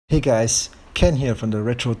Hey guys, Ken here from the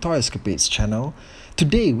Retro Toy Escapades channel.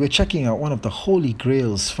 Today we're checking out one of the holy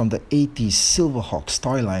grails from the 80s Silverhawks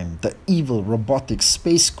toy line, the evil robotic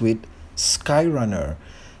space squid, Skyrunner.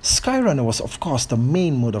 Skyrunner was of course the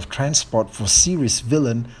main mode of transport for series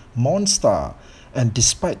villain Mon-Star, and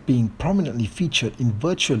despite being prominently featured in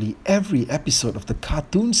virtually every episode of the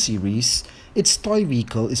cartoon series, its toy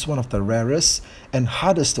vehicle is one of the rarest and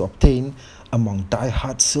hardest to obtain among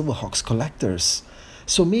die-hard Silverhawks collectors.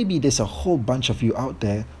 So maybe there's a whole bunch of you out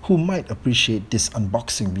there who might appreciate this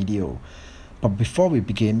unboxing video. But before we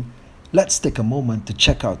begin, let's take a moment to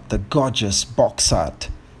check out the gorgeous box art.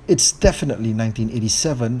 It's definitely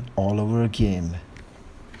 1987 all over again.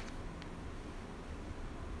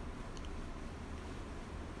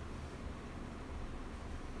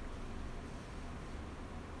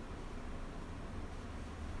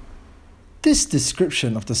 This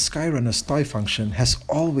description of the Skyrunner's toy function has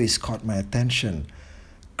always caught my attention.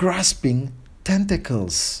 Grasping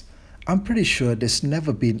tentacles. I'm pretty sure there's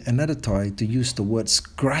never been another toy to use the words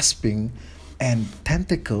grasping and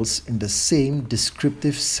tentacles in the same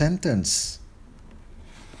descriptive sentence.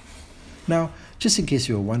 Now, just in case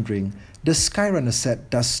you were wondering, the Skyrunner set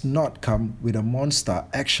does not come with a Mon-Star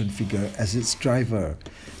action figure as its driver.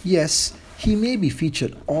 Yes, he may be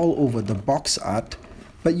featured all over the box art,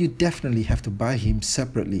 but you definitely have to buy him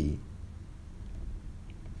separately.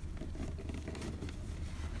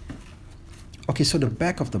 Okay, so the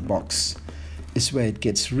back of the box is where it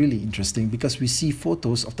gets really interesting because we see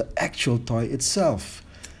photos of the actual toy itself.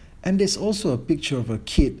 And there's also a picture of a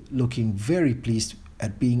kid looking very pleased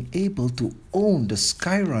at being able to own the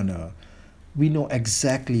Skyrunner. We know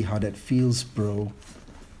exactly how that feels, bro.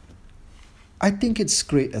 I think it's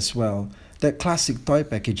great as well that classic toy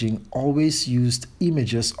packaging always used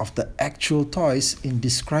images of the actual toys in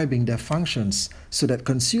describing their functions so that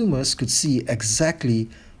consumers could see exactly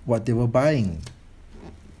what they were buying.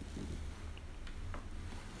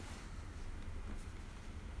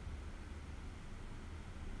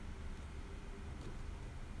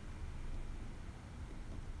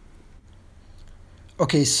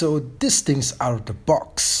 Okay, so this thing's out of the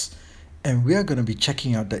box, and we are going to be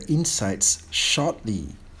checking out the insides shortly.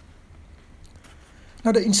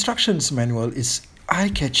 Now the instructions manual is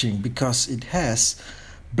eye-catching because it has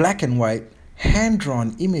black and white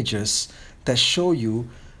hand-drawn images that show you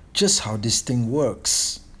just how this thing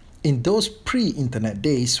works. In those pre-internet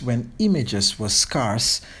days when images were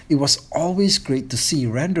scarce, it was always great to see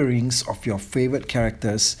renderings of your favorite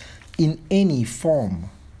characters in any form.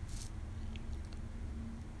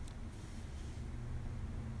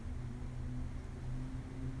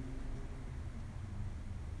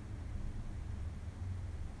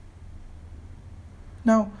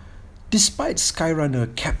 Now, despite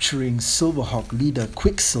Skyrunner capturing Silverhawk leader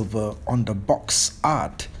Quicksilver on the box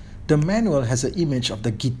art, the manual has an image of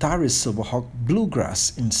the guitarist Silverhawk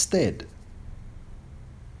Bluegrass instead.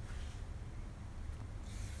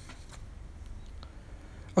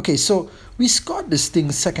 Okay, so we got this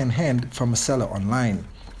thing second-hand from a seller online,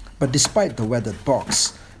 but despite the weathered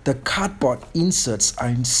box, the cardboard inserts are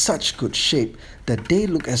in such good shape that they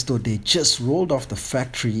look as though they just rolled off the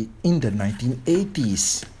factory in the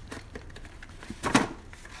 1980s.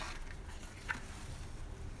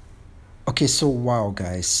 Okay, so wow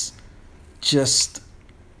guys, just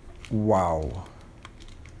wow.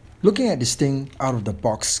 Looking at this thing out of the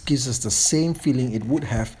box gives us the same feeling it would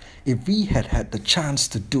have if we had had the chance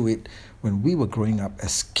to do it when we were growing up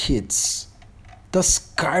as kids. The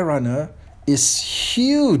Skyrunner is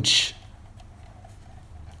huge.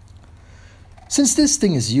 Since this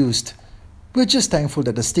thing is used, we're just thankful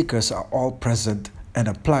that the stickers are all present and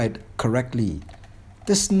applied correctly.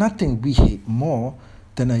 There's nothing we hate more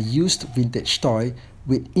than a used vintage toy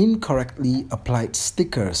with incorrectly applied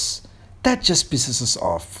stickers. That just pisses us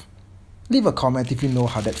off. Leave a comment if you know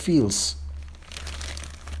how that feels.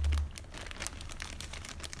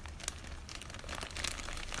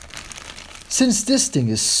 Since this thing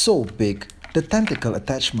is so big, the tentacle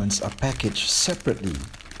attachments are packaged separately,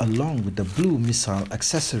 along with the blue missile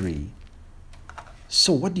accessory.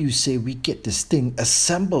 So what do you say we get this thing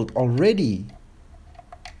assembled already?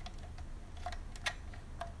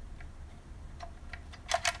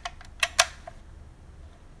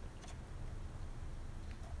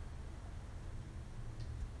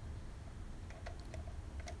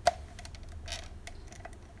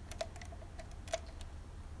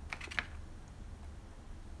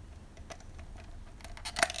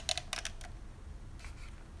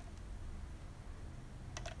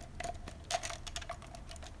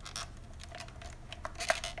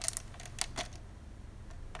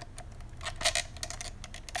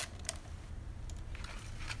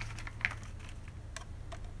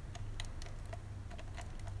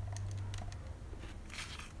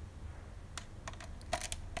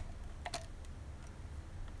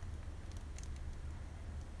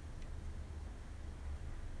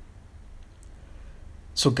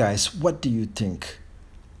 So guys, what do you think?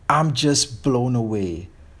 I'm just blown away.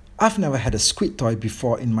 I've never had a Squid toy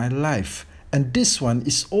before in my life, and this one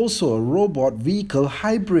is also a robot vehicle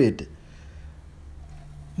hybrid.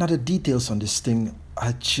 Now the details on this thing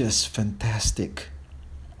are just fantastic.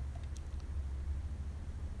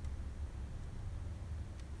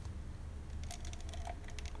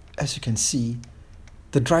 As you can see,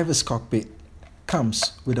 the driver's cockpit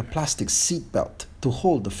comes with a plastic seat belt to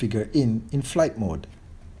hold the figure in flight mode.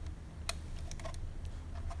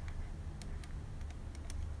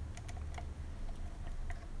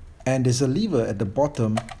 And there's a lever at the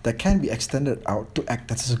bottom that can be extended out to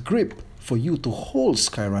act as a grip for you to hold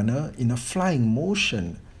Skyrunner in a flying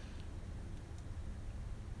motion.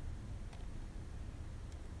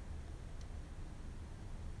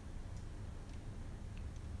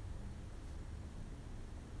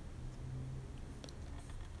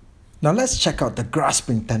 Now let's check out the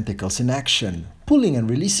grasping tentacles in action. Pulling and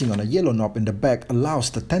releasing on a yellow knob in the back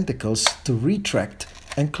allows the tentacles to retract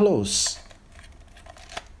and close.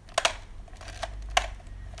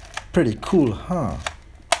 Pretty cool, huh?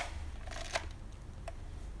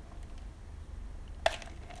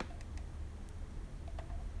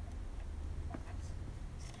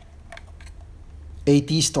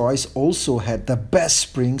 '80's toys also had the best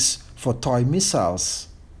springs for toy missiles.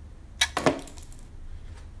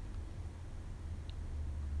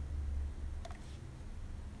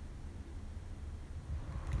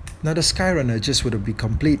 Now the Skyrunner just wouldn't be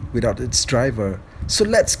complete without its driver, so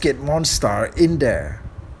let's get Mon-Star in there.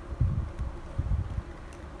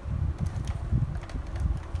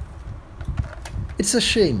 It's a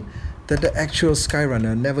shame that the actual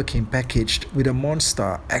Skyrunner never came packaged with a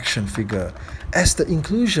Mon-Star action figure, as the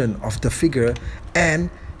inclusion of the figure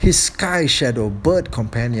and his Sky Shadow bird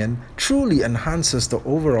companion truly enhances the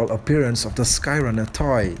overall appearance of the Skyrunner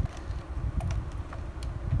toy.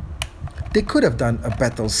 They could have done a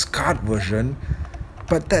battle scarred version,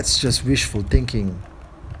 but that's just wishful thinking.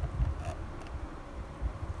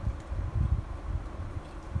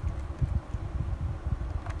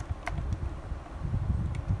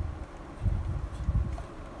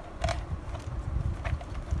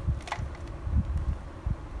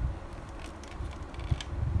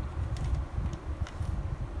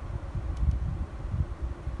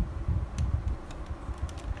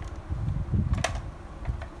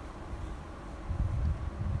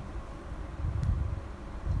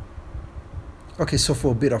 Okay, so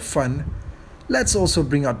for a bit of fun, let's also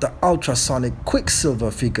bring out the Ultrasonic Quicksilver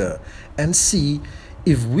figure and see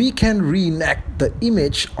if we can reenact the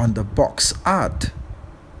image on the box art.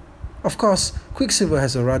 Of course, Quicksilver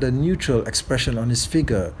has a rather neutral expression on his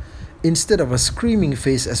figure, instead of a screaming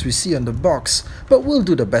face as we see on the box, but we'll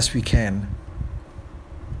do the best we can.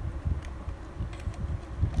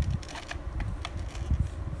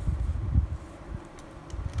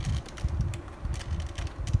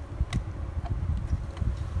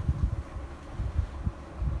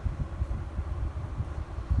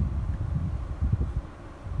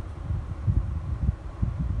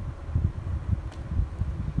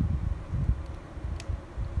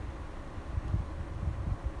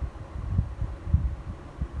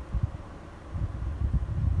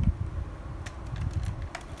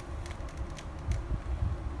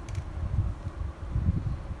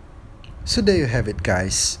 So there you have it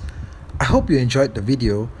guys. I hope you enjoyed the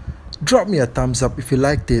video. Drop me a thumbs up if you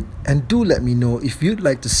liked it, and do let me know if you'd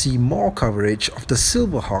like to see more coverage of the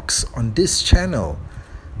Silverhawks on this channel.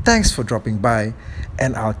 Thanks for dropping by,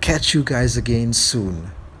 and I'll catch you guys again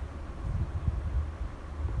soon.